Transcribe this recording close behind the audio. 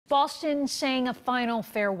Boston sang a final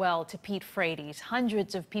farewell to Pete Frates.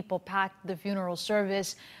 Hundreds of people packed the funeral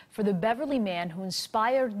service for the Beverly man who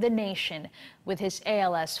inspired the nation with his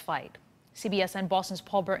ALS fight. CBS and Boston's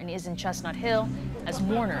Paul Burton is in Chestnut Hill as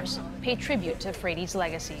mourners pay tribute to Frates'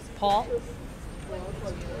 legacy. Paul?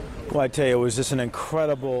 Well, I tell you, it was just an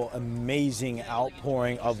incredible, amazing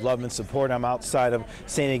outpouring of love and support. I'm outside of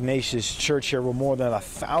St. Ignatius Church here where more than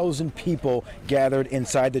 1,000 people gathered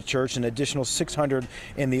inside the church, an additional 600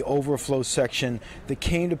 in the overflow section that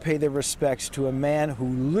came to pay their respects to a man who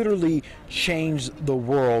literally changed the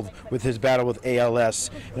world with his battle with ALS.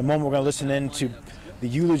 In a moment, we're going to listen in to the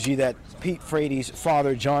eulogy that Pete Frates'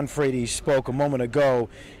 father, John Frates, spoke a moment ago.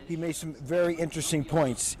 He made some very interesting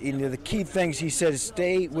points. The key things he said is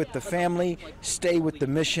stay with the family, stay with the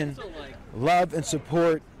mission, love and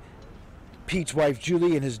support Pete's wife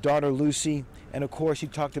Julie and his daughter Lucy. And of course, he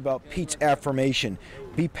talked about Pete's affirmation: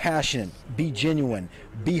 be passionate, be genuine,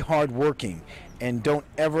 be hardworking, and don't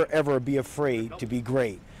ever be afraid to be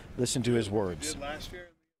great. Listen to his words.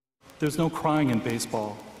 There's no crying in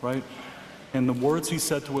baseball, right? And the words he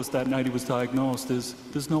said to us that night he was diagnosed is,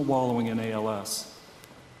 there's no wallowing in ALS.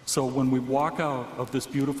 So when we walk out of this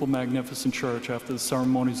beautiful, magnificent church after the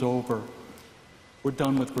ceremony's over, we're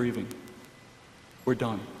done with grieving. We're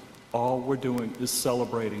done. All we're doing is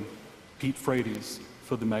celebrating Pete Frates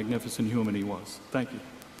for the magnificent human he was. Thank you.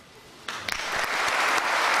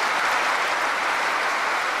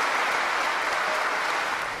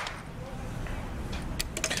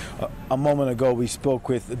 A moment ago, we spoke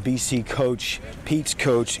with BC coach, Pete's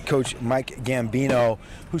coach, Coach Mike Gambino,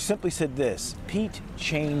 who simply said this: Pete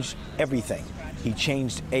changed everything. He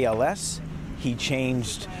changed ALS, he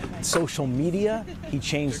changed social media, he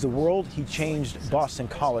changed the world, he changed Boston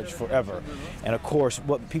College forever. And of course,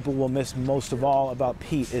 what people will miss most of all about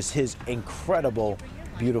Pete is his incredible,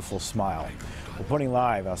 beautiful smile. Reporting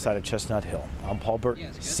live outside of Chestnut Hill, I'm Paul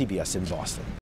Burton, CBS in Boston.